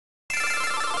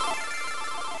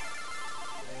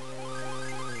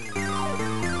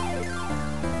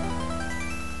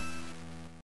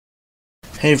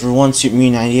Hey everyone,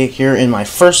 SuperMe98 here in my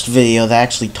first video that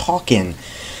actually talking.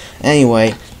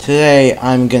 Anyway, today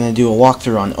I'm gonna do a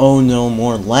walkthrough on Oh No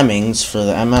More Lemmings for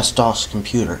the MS-DOS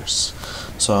computers.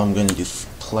 So I'm gonna do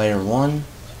player 1.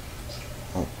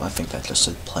 Oh, I think that just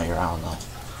said player, I don't know.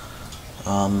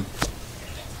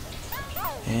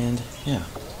 And yeah.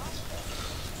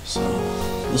 So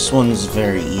this one's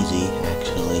very easy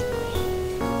actually.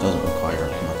 Doesn't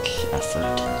require much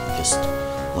effort. You just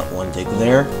let one dig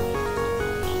there.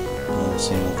 And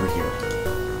same over here.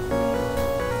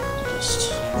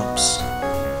 Just, whoops.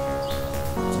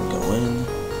 Go in,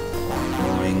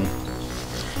 going,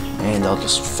 and I'll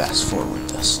just fast forward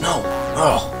this. No!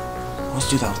 Oh! Let's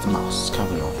do that with the mouse. It's kind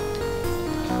of annoying.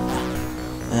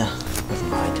 Never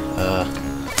mind.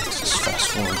 Let's just fast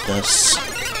forward this.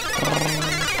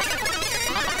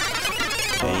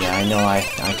 Okay, yeah, I know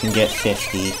I can get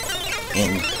 50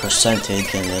 in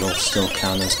percentage and it'll still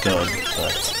count as good,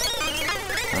 but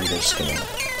I'm just gonna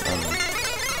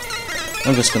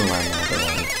learn another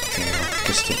one, you know,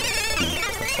 just to be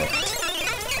perfect.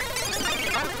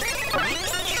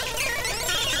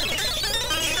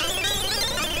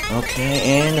 Okay,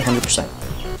 and 100%.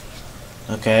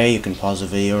 Okay, you can pause the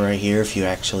video right here if you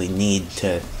actually need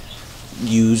to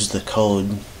use the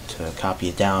code to copy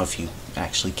it down if you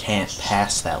actually can't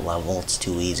pass that level, it's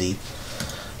too easy.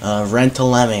 Rent a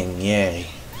lemming,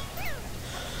 yay.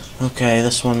 Okay,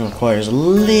 this one requires a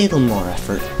little more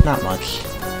effort, not much.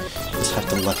 Just have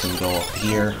to let them go up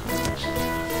here.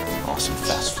 Awesome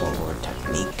fast forward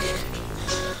technique.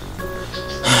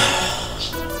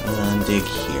 And then dig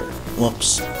here.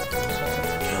 Whoops. There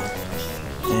we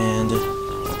go. And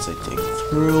once I dig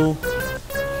through,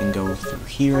 I can go through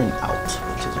here and out,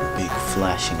 which is a big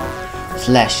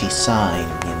flashy sign,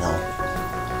 you know.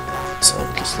 So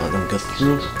just let them go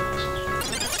through.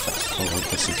 Fast forward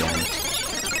this again.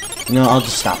 No, I'll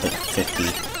just stop at 50,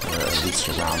 or at least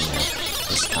around there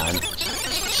this time.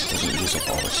 Doesn't use up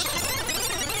all this time.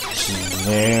 It's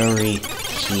very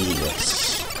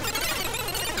tedious.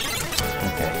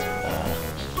 Okay,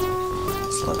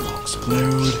 let's let them all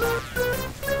explode.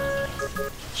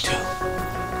 2,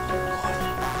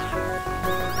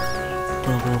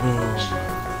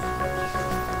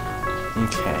 1.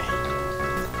 Okay.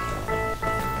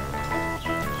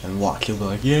 And watch, you'll be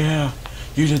like, yeah!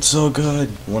 You did so good!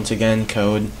 Once again,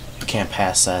 code. You can't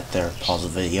pass that there. Pause the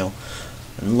video.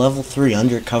 And level 3,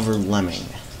 Undercover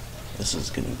Lemming. This is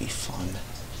gonna be fun.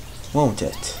 Won't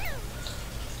it?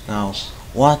 Now,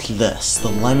 watch this. The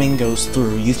lemming goes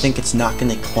through. You think it's not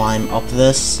gonna climb up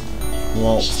this?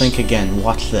 Well, think again.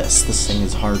 Watch this. This thing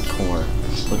is hardcore.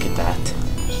 Look at that.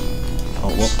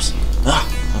 Oh, whoops. Ah!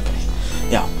 Okay.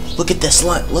 Yeah, look at this.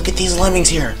 Look at these lemmings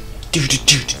here! Do.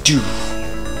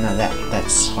 Now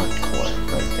that's hardcore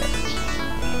right there.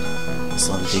 Just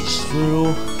let them dig through,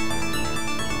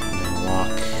 and then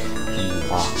walk, and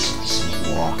walk, and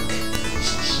walk.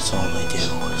 That's all they do,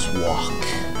 is walk.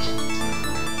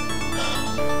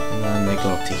 And then they go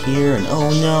up to here, and oh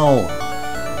no!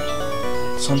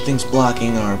 Something's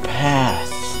blocking our path.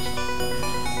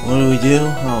 What do we do?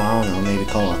 Oh, I don't know, maybe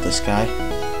call out this guy.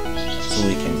 So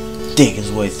we can dig his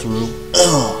way through.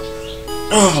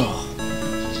 Ugh!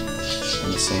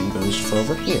 And the same goes for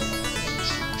over here.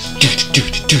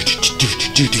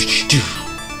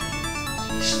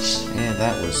 And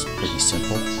that was pretty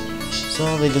simple.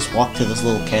 So they just walk to this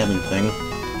little cabin thing,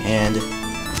 and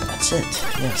that's it.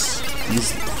 Yes,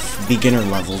 these beginner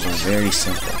levels are very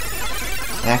simple.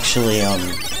 Actually,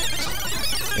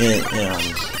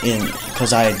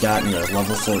 because I had gotten to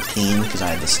level 14, because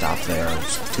I had to stop there. I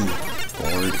was too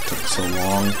bored. It took so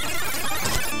long.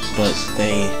 But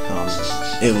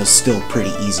it was still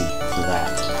pretty easy for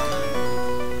that.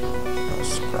 I was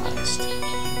surprised.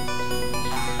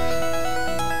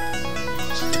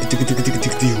 The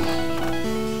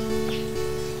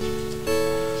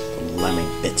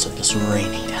lemming bits are just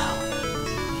raining down.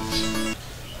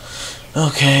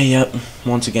 Okay, yep.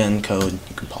 Once again, code.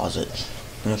 You can pause it.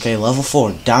 Okay, level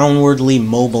 4. Downwardly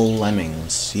Mobile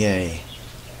Lemmings. Yay.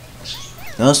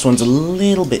 Now this one's a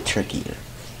little bit trickier.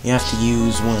 You have to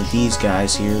use one of these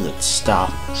guys here that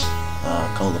stop,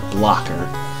 called a blocker,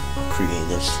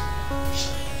 creative.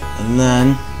 And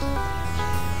then,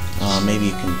 maybe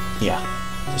you can, yeah,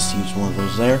 just use one of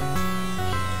those there.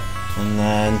 And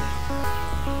then,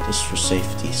 just for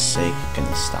safety's sake, I'm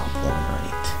gonna stop one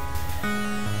right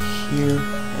here,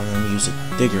 and then use a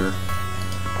digger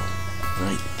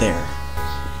right there.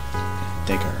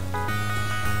 Digger.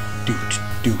 Dooch.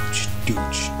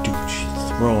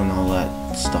 Throwing all that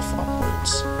stuff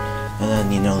upwards. And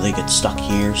then, you know, they get stuck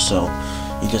here, so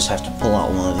you just have to pull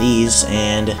out one of these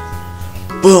and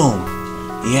boom!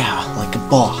 Yeah, like a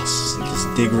boss. Just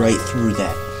dig right through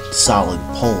that solid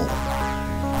pole.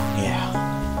 Yeah.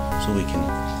 So we can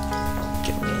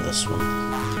get rid of this one.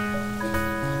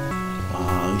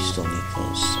 We still need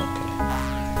those. Okay.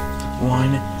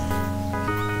 One.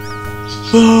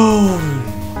 Boom!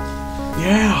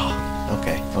 Yeah!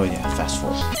 Okay. Oh yeah, fast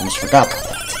forward. Almost forgot about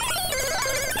that.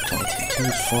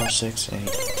 22, 4, 6, 8, 10, 2,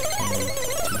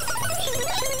 4,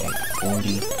 6, 8,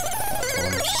 40,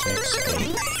 4, 6,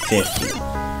 8, 50.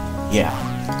 Yeah.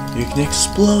 You can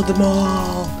explode them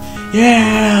all!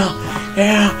 Yeah!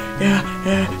 Yeah! Yeah!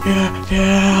 Yeah! Yeah!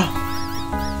 Yeah!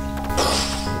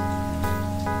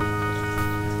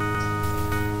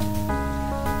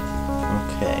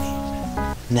 Okay.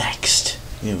 Next,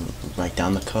 you write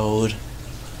down the code.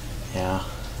 Yeah.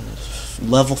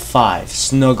 Level 5.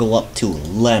 Snuggle up to a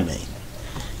lemming.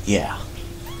 Yeah.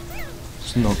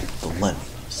 Snuggle with the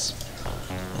lemmings.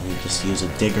 And you just use a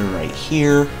digger right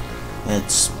here.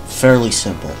 It's fairly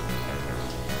simple.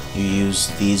 You use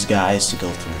these guys to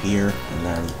go through here, and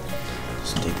then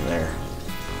just dig there.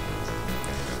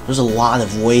 There's a lot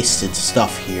of wasted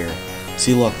stuff here.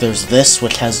 See, look, there's this,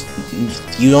 which has...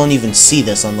 You don't even see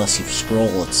this unless you scroll.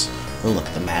 Or look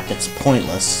at the map. It's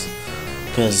pointless.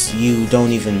 Because you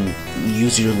don't even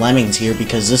use your lemmings here,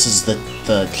 because this is the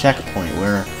checkpoint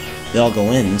where they all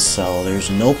go in, so there's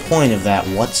no point of that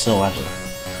whatsoever.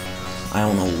 I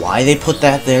don't know why they put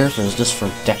that there, if it was just for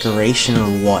decoration or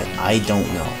what, I don't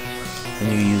know.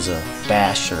 And you use a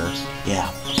basher, yeah,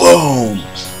 boom!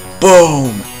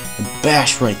 Boom! And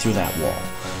bash right through that wall.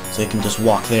 So you can just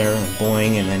walk there and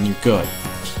boing, and then you're good.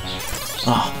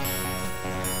 Ah.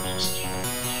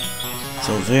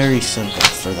 So very simple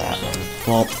for that one.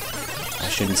 Well, I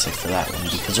shouldn't say for that one,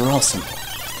 because they're all simple.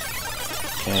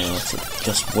 Okay, let's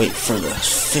just wait for the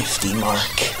 50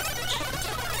 mark.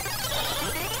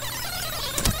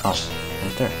 Oh,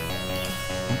 right there.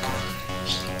 Okay.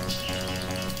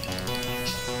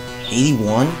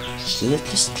 81? Did it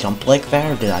just jump like that,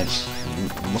 or did I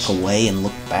look away and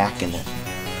look back and it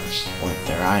went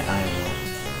there? I don't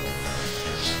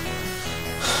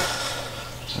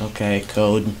know. Okay,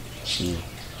 code. You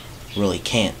really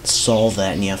can't solve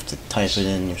that, and you have to type it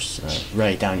in,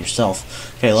 write it down yourself.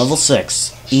 Okay, level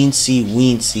 6. Eensy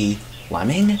Weensy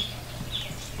Lemming?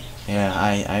 Yeah,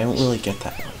 I don't really get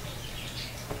that one.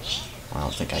 I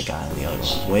don't think I got any other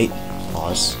ones. Wait,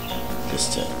 pause.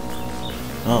 Just to...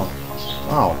 Oh.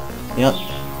 Oh. Yep.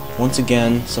 Once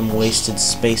again, some wasted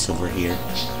space over here.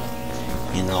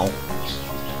 You know.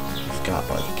 We've got,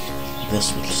 like,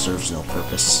 this, which serves no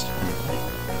purpose. Anyway.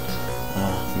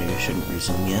 Maybe I shouldn't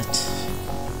resume yet.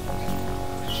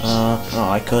 Oh,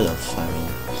 I could have. I mean,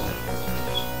 that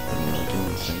wouldn't really do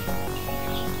anything.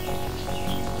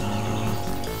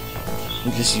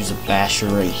 We just use a basher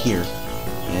right here.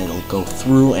 And it'll go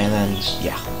through, and then,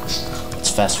 yeah. Let's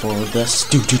fast forward this.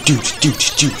 Hey,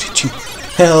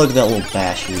 look at that little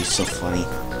basher, he's so funny.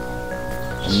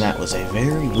 And that was a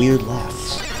very weird laugh.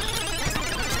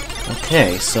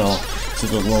 Okay, so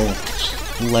the little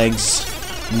legs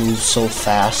move so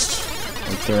fast,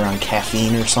 like they're on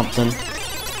caffeine or something.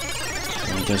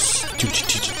 And just...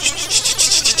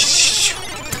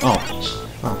 Oh,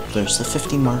 there's the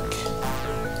 50 mark.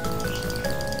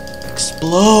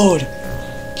 Explode!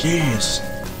 Jeez,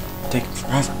 take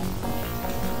forever.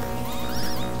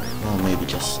 Well, maybe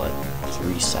just like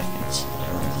 3 seconds.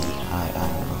 I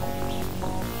don't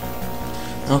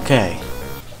know. Okay.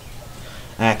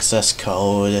 Access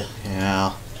code.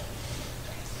 Yeah.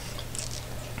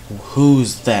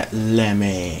 Who's that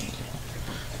lemming?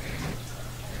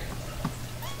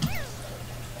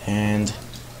 And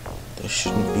this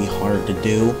shouldn't be hard to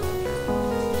do.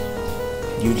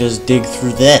 You just dig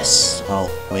through this. Oh,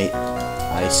 wait.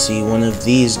 I see one of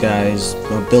these guys,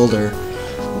 a builder,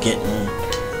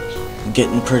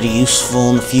 getting pretty useful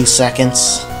in a few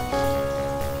seconds.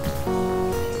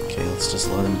 Okay, let's just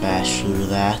let him bash through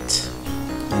that.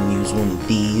 And use one of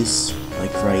these,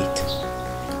 like right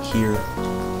here.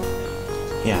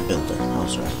 Yeah, builder, I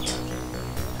was right.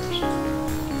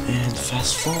 And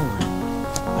fast forward.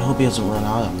 I hope he doesn't run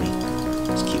out on me.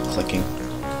 Just keep clicking.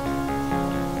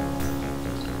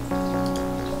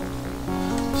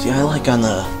 See, I like on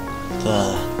the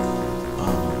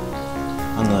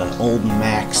old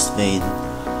Macs, they'd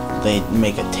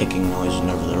make a ticking noise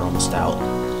whenever they're almost out,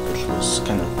 which was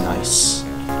kind of nice.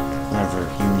 Whenever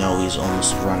you know he's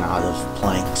almost run out of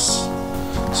planks.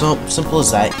 So simple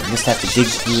as that. You just have to dig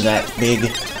through that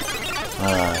big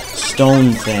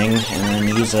stone thing, and then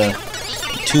use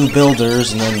 2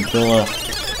 builders, and then build a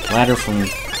ladder from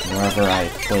wherever I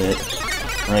put it,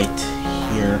 right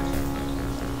here.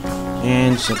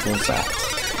 And simple as that.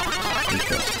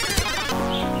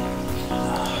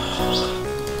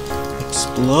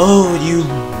 Explode, you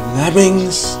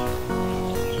lemmings!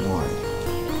 One.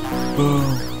 Boom.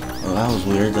 Oh, that was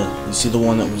weird. You see the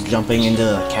one that was jumping into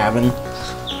the cabin?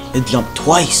 It jumped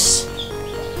twice!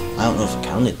 I don't know if it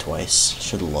counted twice.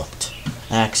 Should've looked.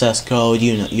 Access code,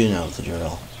 you know the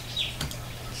drill.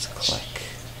 Let's click.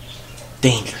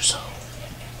 Danger zone.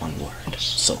 One word.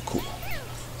 So cool.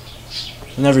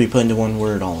 Whenever you put into one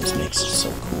word, it always makes it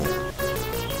so cool.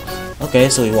 Okay,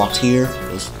 so he walks here,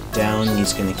 goes down, and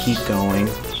he's gonna keep going.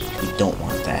 We don't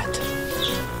want that.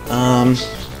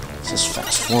 Let's just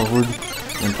fast forward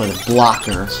and put a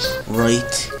blocker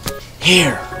right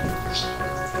here.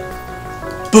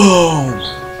 Boom!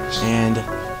 And, a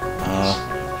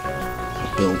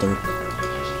builder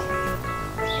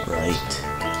right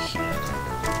here.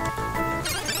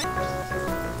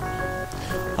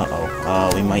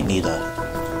 Uh-oh, we might need a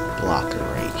blocker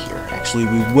right here. Actually,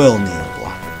 we will need a blocker.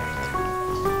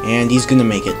 And he's gonna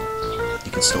make it. He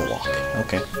can still walk.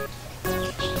 Okay.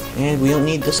 And we don't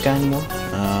need this guy anymore.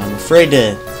 I'm afraid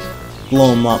to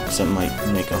blow him up because it might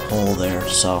make a hole there,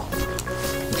 so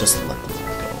we'll just let them go.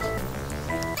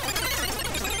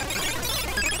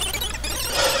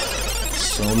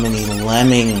 So many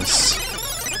lemmings.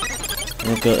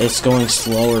 It's going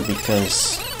slower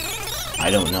because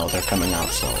I don't know, they're coming out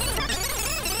slower.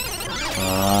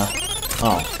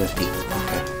 Oh, 50.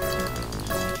 Okay.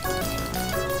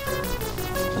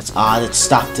 That's odd, it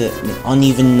stopped at an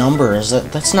uneven number.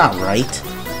 That's not right.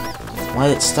 Why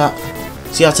did it stop?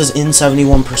 See how it says in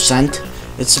 71%?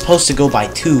 It's supposed to go by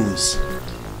 2s.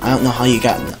 I don't know how you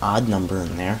got an odd number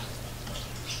in there.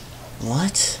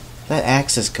 What? That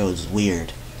access code is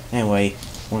weird. Anyway,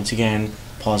 once again,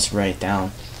 pause to write it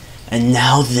down. And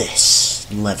now this,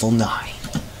 level 9.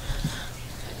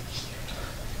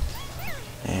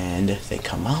 And they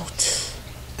come out.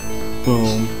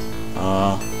 Boom.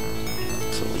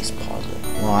 Let's at least pause it.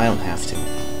 Well, I don't have to.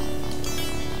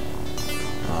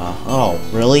 Oh,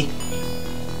 really?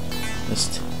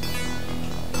 Just,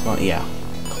 yeah,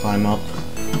 climb up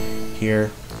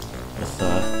here with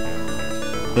the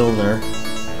builder.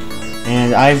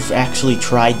 And I've actually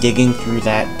tried digging through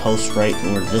that post right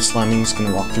where this lemming's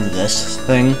gonna walk through this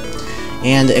thing.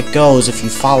 And it goes, if you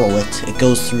follow it, it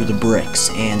goes through the bricks,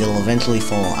 and it'll eventually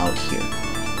fall out here.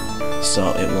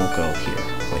 So it won't go here,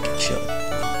 like it should.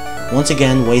 Once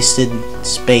again, wasted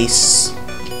space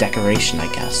decoration, I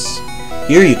guess.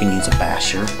 Here you can use a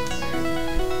basher.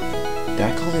 Did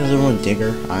I call the other one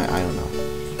digger? I don't know.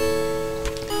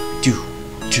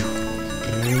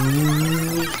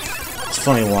 It's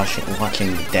funny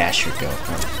watching the dasher go,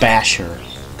 or basher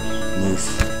move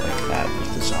like that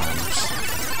with his arms.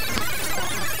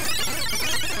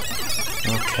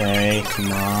 Okay,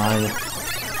 come on.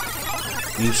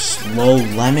 You slow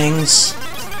lemmings.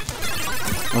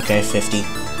 Okay, 50.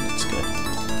 That's good.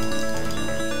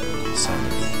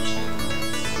 70.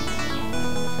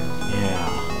 Yeah.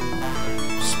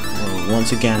 Slow.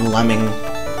 Once again, lemming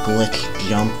glitch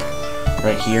jump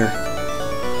right here.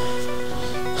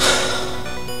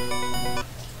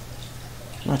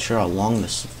 I'm not sure how long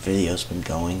this video's been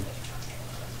going.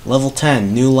 Level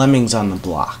 10, new lemmings on the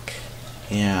block.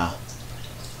 Yeah.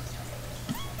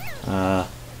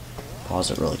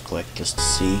 Pause it really quick just to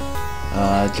see.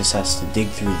 It just has to dig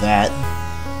through that.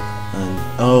 And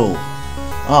oh,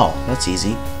 that's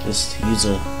easy. Just use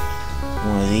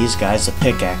one of these guys, the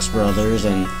Pickaxe Brothers,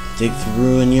 and dig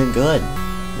through, and you're good.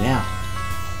 Yeah,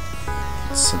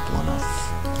 it's simple enough.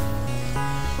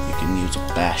 You can use a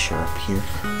basher up here.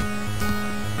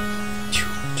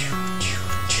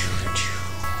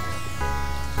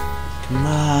 Come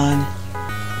on,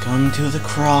 come to the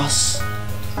cross.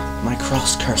 My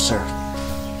cross cursor,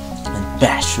 and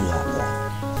bash through that wall.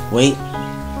 Wait,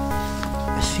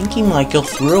 I think he might go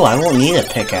through. I won't need a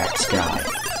pickaxe guy.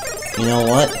 You know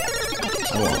what?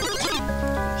 I won't.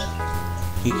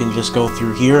 He can just go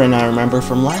through here, and I remember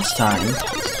from last time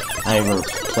I ever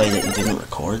played it and didn't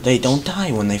record, they don't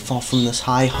die when they fall from this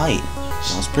high height.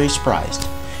 I was pretty surprised.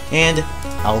 And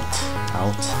out,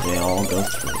 they all go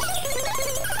through.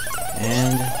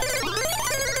 And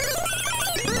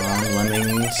come on,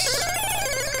 lemmings.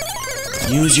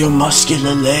 Use your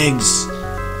muscular legs.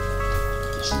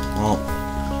 Well,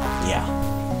 yeah.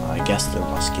 I guess they're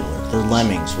muscular. They're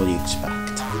lemmings, what do you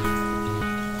expect?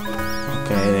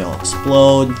 Okay, they all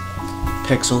explode.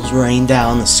 Pixels rain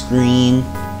down the screen.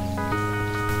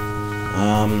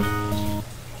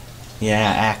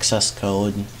 Yeah, access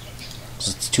code.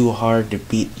 It's too hard to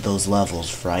beat those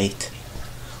levels, right?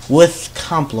 With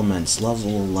compliments,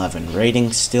 level 11.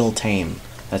 Rating still tame.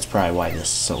 That's probably why this is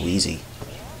so easy.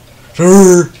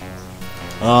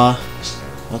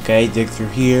 Okay, dig through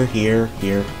here.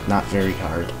 Not very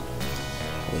hard.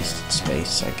 Wasted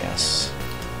space, I guess.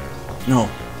 No,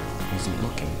 I wasn't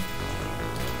looking.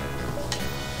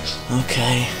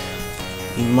 Okay.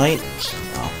 He might...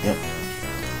 Oh, yep.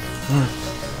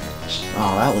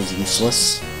 Oh, that was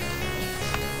useless.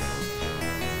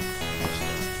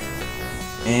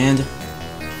 And...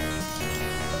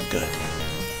 good.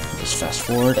 Just fast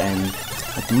forward and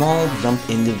let them all jump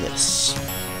into this.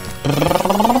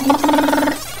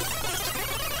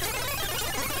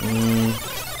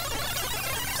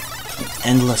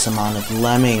 Endless amount of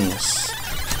lemmings.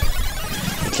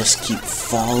 They just keep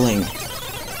falling.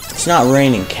 It's not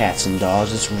raining cats and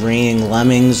dogs, it's raining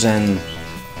lemmings and...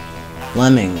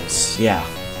 lemmings, yeah.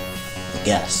 I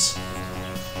guess.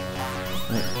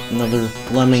 Another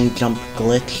lemming jump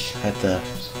glitch at the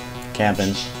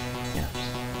cabin. Yeah.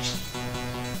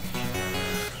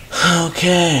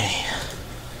 Okay.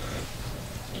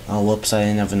 Oh, whoops, I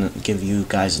didn't give you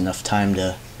guys enough time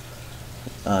to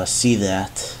see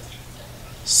that.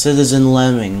 Citizen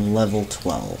Lemming, level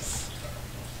 12.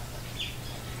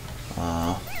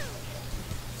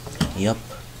 Yep.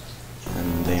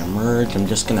 And they emerge. I'm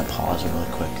just gonna pause really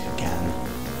quick again.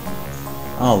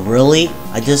 Oh, really?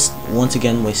 I just, once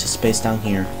again, wasted space down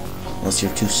here. Unless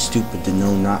you're too stupid to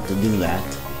know not to do that.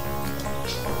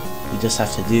 You just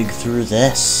have to dig through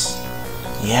this.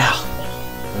 Yeah.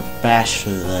 Or bash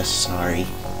through this, sorry.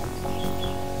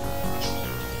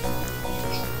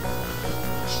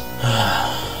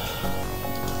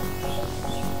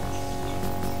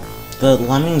 The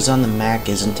Lemmings on the Mac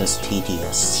isn't as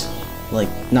tedious. Like,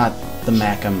 not the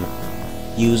Mac I'm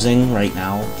using right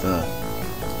now, the,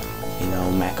 you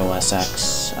know, Mac OS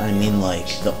X. I mean,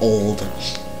 like, the old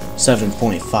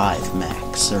 7.5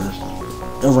 Macs, or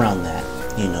around that,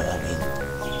 you know what I mean.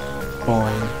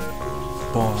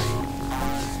 Boing.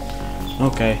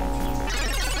 Okay.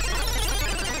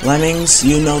 Lemmings,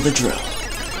 you know the drill.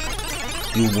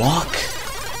 You walk,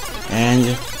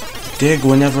 and dig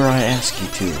whenever I ask you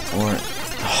to, or...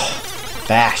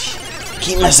 bash.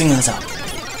 Keep messing this up.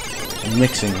 I'm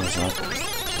mixing this up.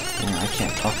 Yeah, I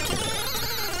can't talk to it.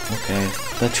 Okay,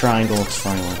 the triangle looks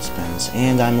fine when it spins,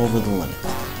 and I'm over the limit.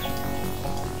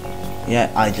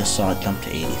 Yeah, I just saw it jump to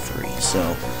 83,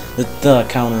 so the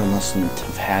counter mustn't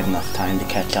have had enough time to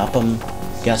catch up, I'm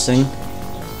guessing.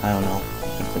 I don't know.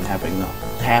 It's been happening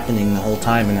the whole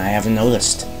time, and I haven't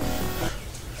noticed.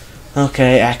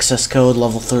 Okay, access code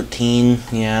level 13,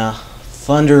 yeah.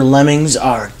 Thunder Lemmings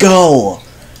are go!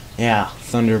 Yeah,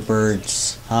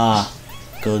 Thunderbirds. Ah,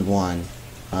 good one.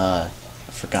 I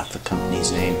forgot the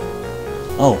company's name.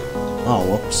 Oh,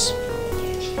 whoops.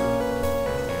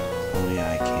 Oh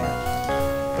yeah, I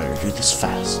can't. Better do this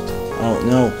fast. Oh,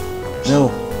 no.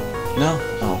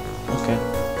 Oh, okay.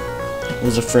 I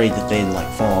was afraid that they'd, like,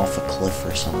 fall off a cliff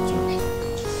or something.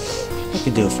 I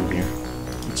could do it from here.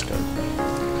 Let's go.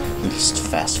 Just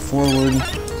fast forward.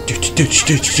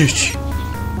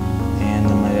 And I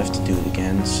might have to do it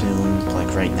again soon,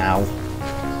 like right now.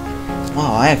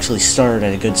 Wow, I actually started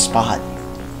at a good spot.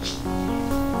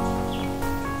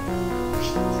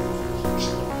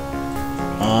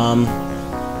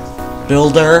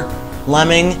 Builder,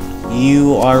 Lemming,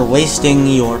 you are wasting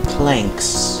your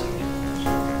planks.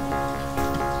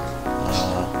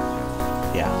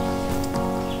 Yeah.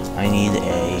 I need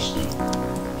a...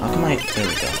 How come I... There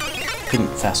we go.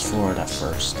 Couldn't fast forward at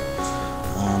first.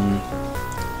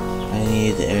 I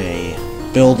need a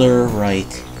builder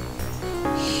right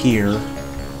here.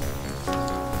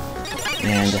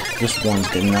 And just one's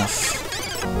good enough.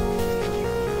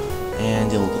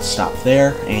 And it'll stop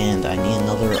there, and I need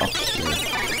another up here.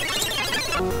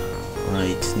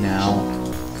 Right now.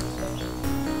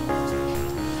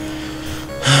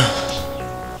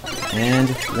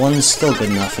 And one's still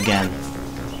good enough again.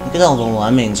 Look at all the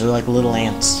lemmings, they're like little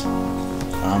ants.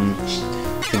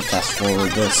 You can fast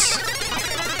forward this.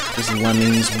 There's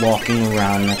lemmings walking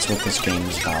around, that's what this game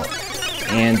is about.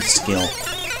 And skill.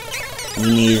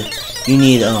 You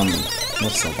need,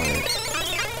 what's the word?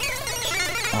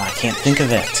 Oh, I can't think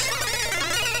of it.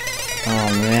 Oh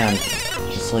man.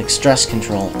 It's like stress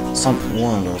control.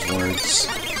 One of those words.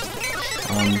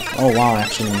 Oh wow, I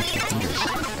actually went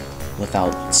 200.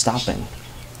 Without stopping.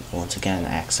 Once again,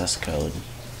 access code.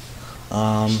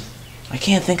 I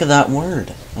can't think of that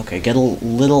word. Okay, get a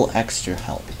little extra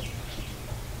help.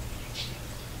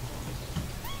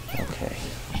 Okay.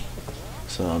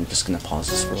 So I'm just gonna pause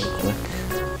this really quick.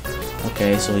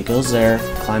 Okay, so he goes there,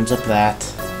 climbs up that,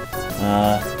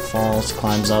 falls,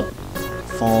 climbs up,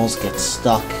 falls, gets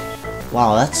stuck.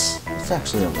 Wow, that's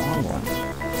actually a long one.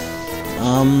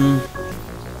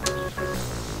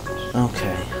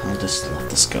 Okay, I'll just let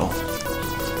this go.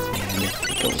 And it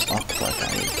goes up like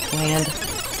I planned.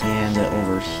 And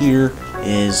over here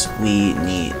is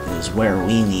where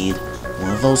we need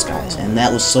one of those guys. And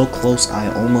that was so close,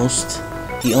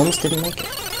 he almost didn't make it.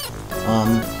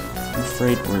 I'm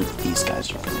afraid where these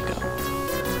guys are gonna go.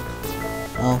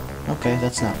 Oh, okay,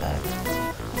 that's not bad.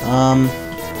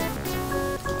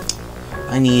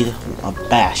 I need a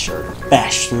basher.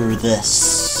 Bash through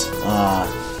this,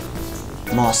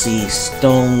 mossy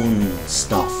stone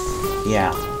stuff.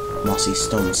 Yeah, mossy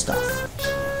stone stuff.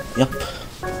 Yep.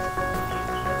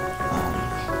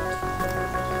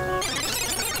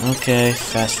 Okay,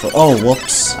 fast forward. Oh,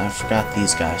 whoops, I forgot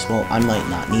these guys. Well, I might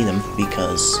not need them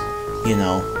because, you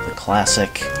know, the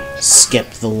classic skip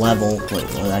the level. Wait,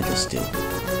 what did I just do?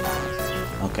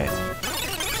 Okay.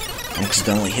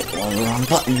 Accidentally hit one of the wrong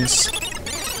buttons.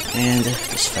 And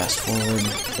just fast forward.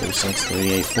 36,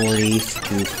 38, 40,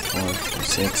 54,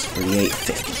 46, 48,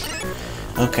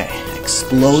 50. Okay,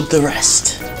 explode the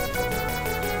rest.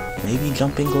 Maybe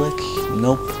jumping glitch?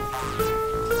 Nope.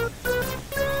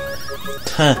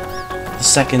 The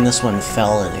second this one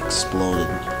fell, it exploded.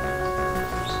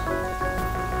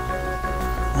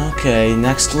 Okay,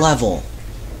 next level.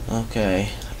 Okay,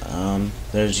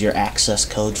 there's your access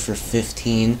code for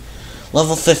 15.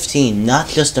 Level 15, not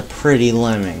just a pretty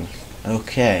lemming.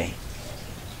 Okay.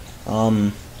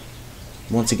 Once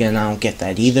again, I don't get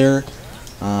that either.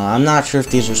 I'm not sure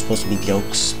if these are supposed to be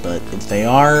jokes, but if they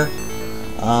are,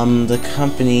 the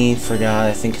company forgot,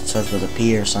 I think it starts with a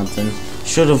P or something,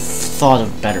 should have thought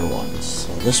of better ones.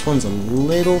 So this one's a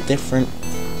little different.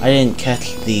 I didn't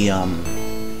catch the,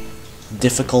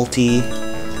 difficulty.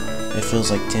 It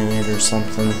feels like timid or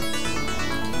something.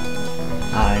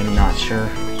 I'm not sure.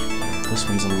 This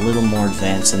one's a little more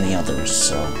advanced than the others,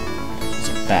 so it's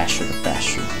a basher to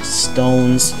bash through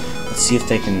stones. Let's see if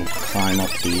they can climb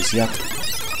up these. Yep.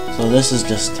 So this is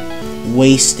just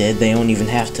wasted. They don't even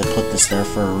have to put this there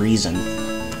for a reason.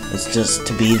 It's just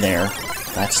to be there.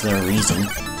 That's their reason.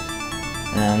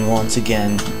 And once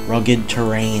again, rugged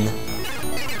terrain.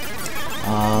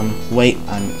 Wait,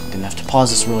 I'm gonna have to pause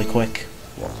this really quick.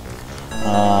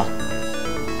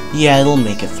 Yeah, it'll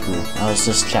make it through. I was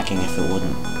just checking if it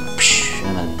wouldn't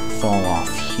and then fall off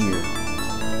here.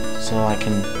 So I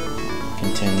can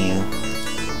continue.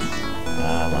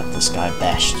 Let this guy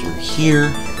bash through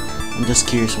here. I'm just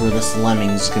curious where this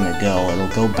lemming's gonna go. It'll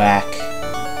go back.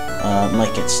 It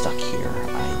might get stuck here.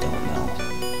 I don't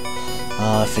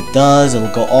know. If it does,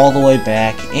 it'll go all the way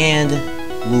back and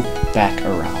loop back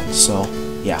around. So,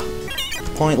 yeah.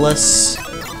 Pointless,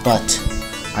 but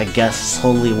I guess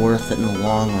totally worth it in the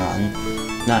long run.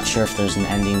 Not sure if there's an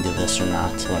ending to this or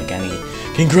not. Like any,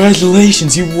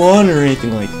 congratulations, you won, or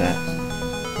anything like that.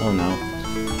 Oh no.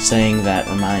 Saying that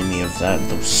reminded me of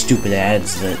those stupid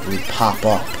ads that would pop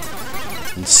up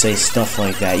and say stuff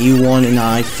like that. You won an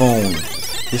iPhone.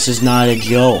 This is not a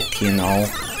joke, you know.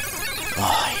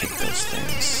 Oh, I hate those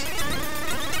things.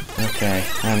 Okay,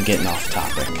 I'm getting off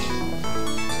topic.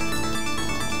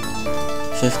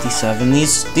 57.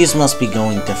 These must be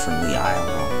going differently. I don't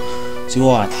know. See,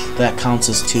 watch. That counts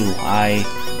as 2. I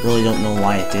really don't know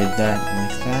why it did that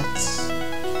like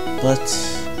that, but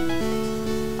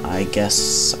I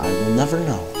guess I will never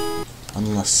know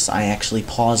unless I actually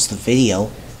pause the video.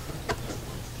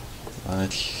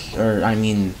 Or I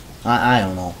mean, I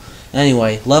don't know.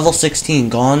 Anyway, level 16,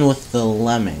 Gone with the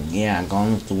Lemming. Yeah,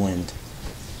 Gone with the Wind.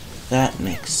 That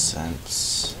makes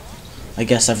sense. I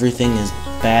guess everything is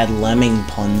bad lemming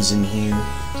puns in here.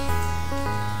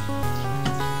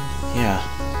 Yeah.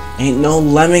 Ain't no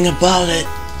lemming about it.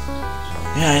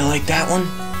 Yeah, I like that one.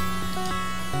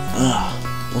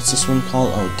 What's this one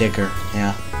called? Oh, Digger.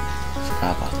 Yeah.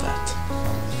 Forgot about that.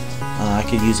 I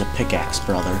could use a pickaxe,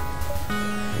 brother.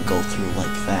 And go through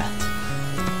like that.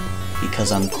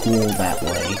 Because I'm cool that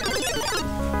way.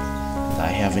 And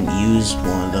I haven't used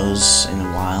one of those in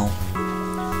a while.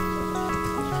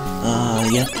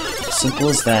 Yep. Simple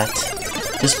as that.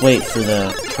 Just wait for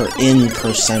the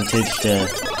percentage to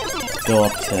go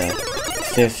up to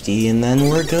 50, and then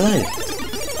we're good.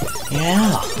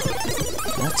 Yeah.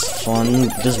 That's fun.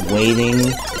 Just waiting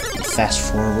and fast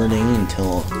forwarding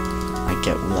until I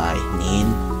get what I need.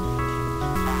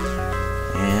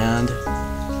 And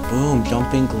boom,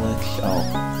 jumping glitch. Oh,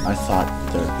 I thought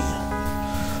there'd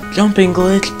be a jumping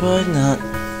glitch, but not.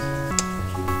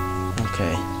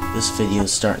 Okay, this video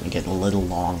is starting to get a little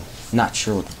long. Not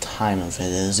sure what the time of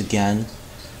it is again.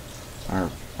 Or,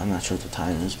 I'm not sure what the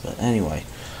time is, but anyway.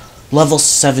 Level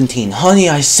 17. Honey,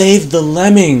 I saved the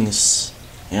lemmings!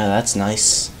 Yeah, that's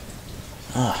nice.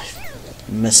 I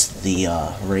missed the,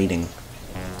 rating.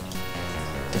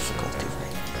 Difficulty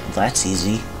rating. Well, that's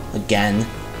easy. Again.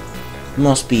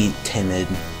 Must be timid.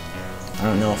 I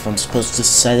don't know if I'm supposed to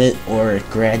set it or it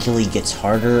gradually gets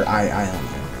harder. I don't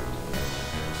know.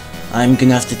 I'm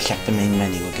gonna have to check the main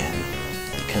menu again,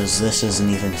 because this isn't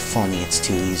even funny, it's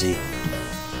too easy.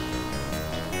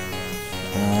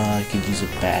 I could use a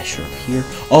basher up here.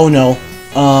 Oh no!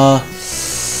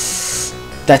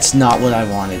 That's not what I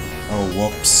wanted. Oh,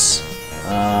 whoops.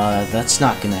 That's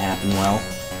not gonna happen well.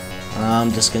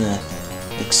 I'm just gonna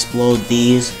explode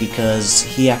these because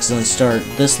he accidentally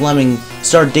this lemming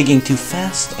started digging too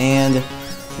fast and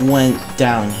went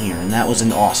down here, and that was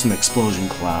an awesome explosion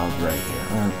cloud right here.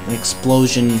 Or an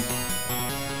explosion,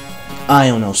 I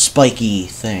don't know, spiky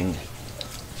thing.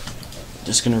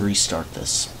 Just gonna restart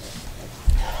this.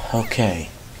 Okay,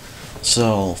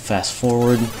 so fast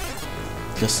forward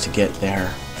just to get there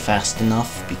fast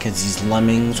enough because these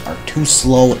lemmings are too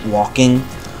slow at walking.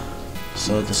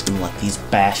 So just gonna let these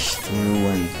bash through,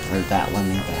 or that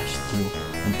lemming bash through,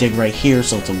 and dig right here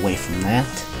so it's away from that.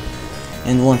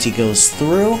 And once he goes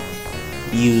through,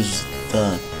 use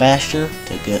the basher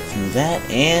to get through that,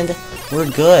 and we're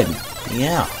good.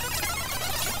 Yeah.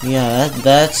 Yeah,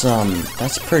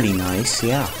 that's pretty nice,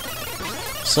 yeah.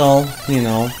 So, you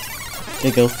know,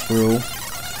 they go through,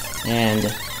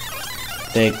 and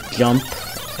they jump,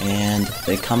 and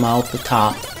they come out the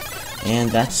top,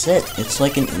 and that's it. It's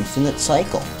like an infinite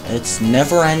cycle. It's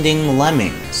never-ending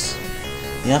lemmings.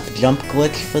 Yep, jump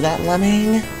glitch for that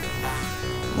lemming.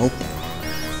 Nope.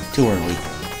 Too early.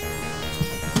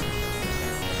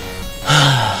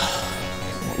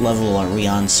 What level are we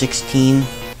on? 16?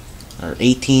 Or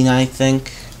 18, I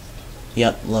think?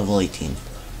 Yep, level 18.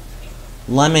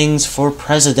 Lemmings for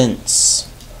presidents.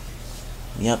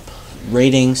 Yep,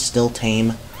 rating still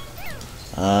tame.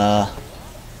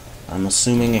 I'm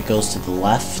assuming it goes to the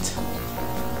left.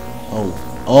 Oh,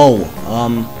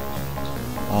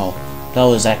 that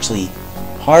was actually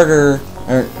harder,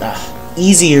 or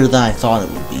easier than I thought it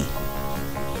would be.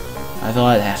 I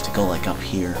thought I'd have to go like up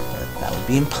here, but that would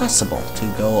be impossible to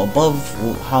go above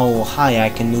how high I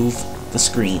can move the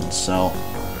screen. So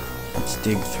let's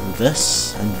dig through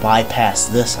this and bypass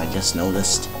this, I just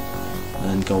noticed. And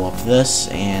then go up this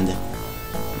and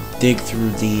dig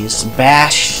through these.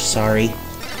 Bash! Sorry.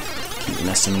 Keep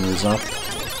messing those up.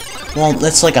 Well,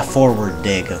 that's like a forward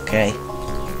dig, okay?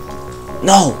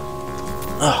 No!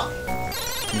 Ugh.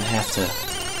 I'm gonna have to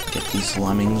get these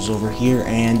lemmings over here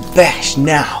and bash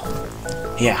now!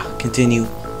 Yeah, continue.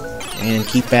 And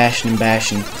keep bashing and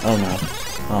bashing. Oh no.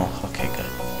 Oh, okay, good.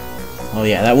 Oh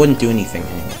yeah, that wouldn't do anything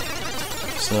anyway.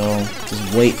 So,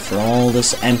 just wait for all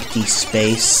this empty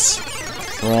space,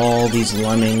 for all these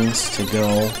lemmings to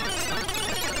go.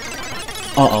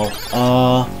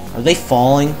 Are they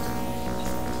falling?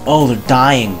 Oh, they're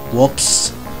dying.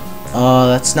 Whoops.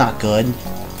 That's not good.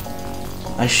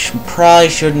 I probably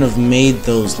shouldn't have made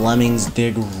those lemmings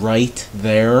dig right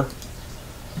there.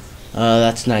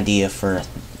 That's an idea for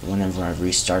whenever I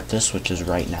restart this, which is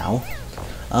right now.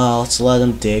 Let's let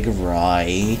them dig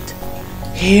right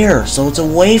here, so it's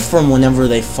away from whenever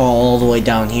they fall all the way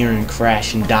down here and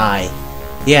crash and die.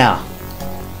 Yeah.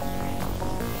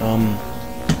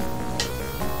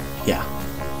 Yeah.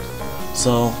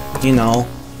 So, you know,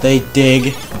 they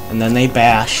dig, and then they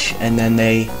bash, and then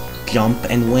they jump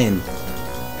and win.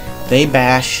 They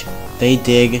bash, they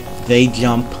dig, they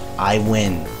jump, I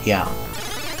win. Yeah.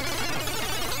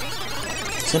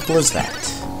 Simple as that.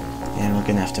 And we're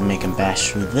gonna have to make them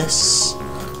bash through this.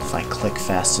 If I click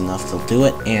fast enough, they'll do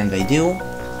it, and they do.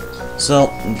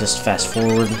 So, just fast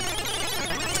forward.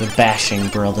 The bashing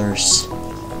brothers.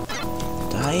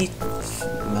 Did I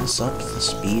mess up the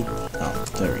speed? Oh,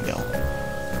 there we go.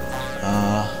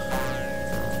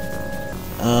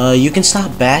 You can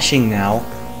stop bashing now.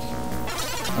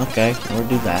 Okay, we'll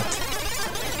do that.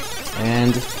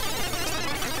 And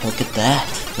look at that.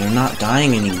 They're not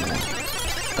dying anymore.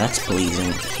 That's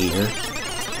pleasing to hear.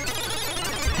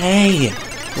 Hey,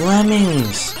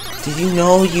 Lemmings! Did you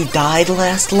know you died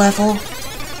last level?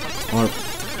 Or,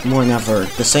 more than ever,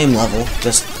 the same level,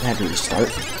 just had to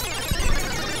restart.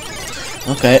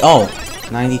 Okay, oh,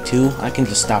 92, I can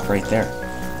just stop right there.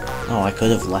 Oh, I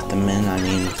could have let them in, I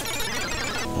mean,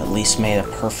 at least made a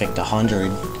perfect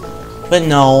 100. But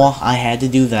no, I had to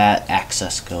do that.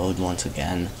 Access code, once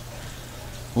again.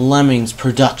 Lemmings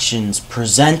Productions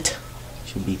present.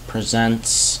 Should be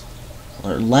presents.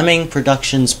 Or Lemming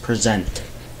Productions present.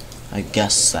 I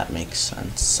guess that makes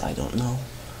sense. I don't know.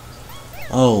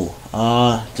 Oh,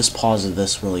 just pause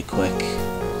this really quick.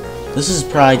 This is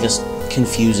probably just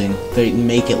confusing. They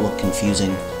make it look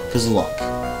confusing. Because look.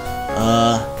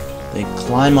 They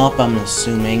climb up, I'm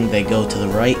assuming. They go to the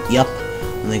right. Yep.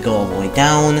 And they go all the way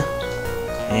down.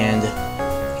 And,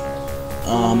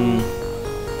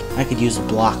 I could use a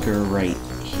blocker right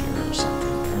here or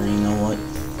something. Or you know what?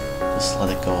 Just let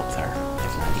it go up there. I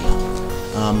have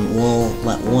an idea. We'll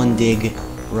let one dig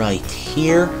right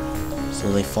here.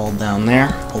 So they fall down there.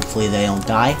 Hopefully they don't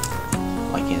die.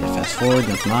 Why can't I fast forward?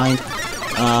 Never mind.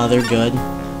 They're good.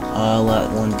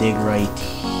 Let one dig right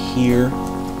here.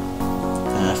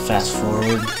 Fast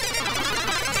forward.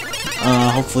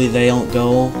 Hopefully they don't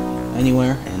go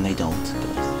anywhere. And they don't.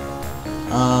 Good.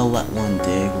 Let one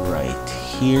dig right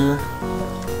here.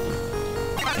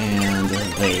 And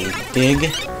they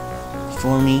dig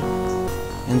for me.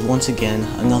 And once again,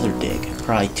 another dig.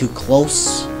 Probably too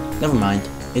close. Never mind.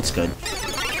 It's good.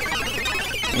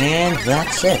 And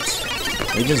that's it.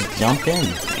 They just jump in,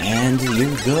 and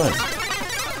you're good.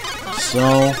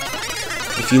 So,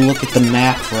 if you look at the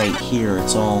map right here,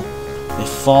 it's all... They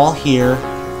fall here.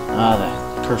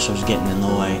 The cursor's getting in the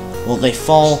way. Well, they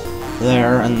fall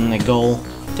there, and then they go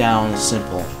down. It's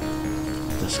simple.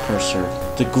 This cursor.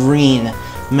 The green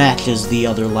matches the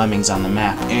other lemmings on the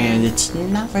map, and it's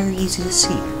not very easy to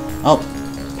see. Oh,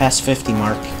 past 50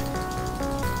 mark.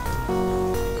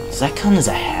 Does that count as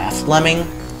a half lemming?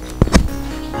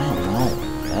 I don't know.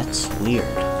 That's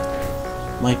weird.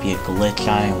 Might be a glitch,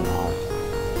 I don't know.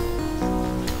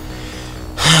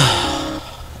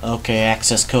 Okay,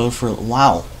 access code for...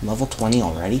 Wow, level 20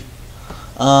 already?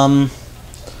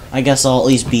 I guess I'll at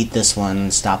least beat this one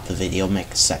and stop the video,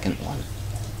 make a second one.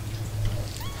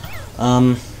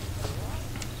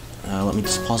 Let me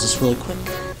just pause this really quick.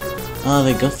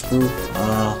 They go through,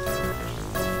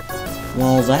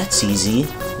 well, that's easy.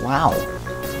 Wow.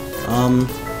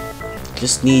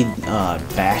 Just need,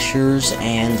 bashers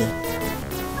and,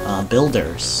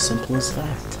 builders. Simple as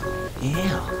that.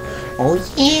 Yeah. Oh,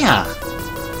 yeah!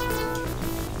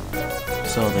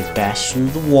 So they bash through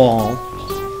the wall,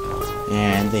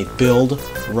 and they build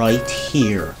right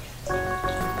here.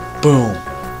 Boom.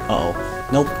 Uh-oh.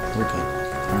 Nope, we're good.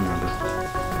 I remember.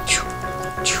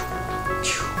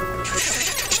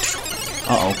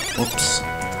 Uh-oh. Whoops.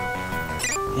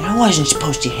 That wasn't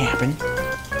supposed to happen.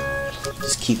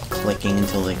 Just keep clicking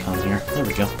until they come here. There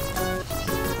we go.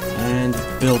 And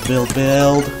build, build,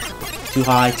 build. Too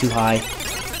high, too high.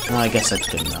 Well, I guess that's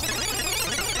good enough.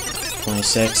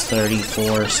 26,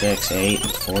 34, 6, 8,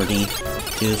 40,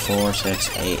 2, 4, 6,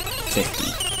 8, 50.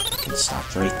 You can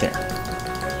stop right there.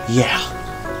 Yeah.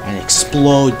 And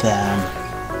explode them.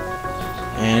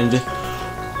 And...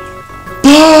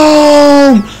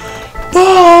 BOOM!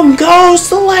 Boom goes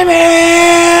the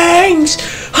Lemmings!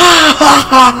 Ha ha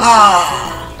ha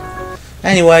ha!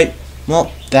 Anyway,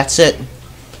 well, that's it.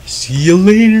 See you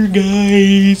later,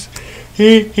 guys.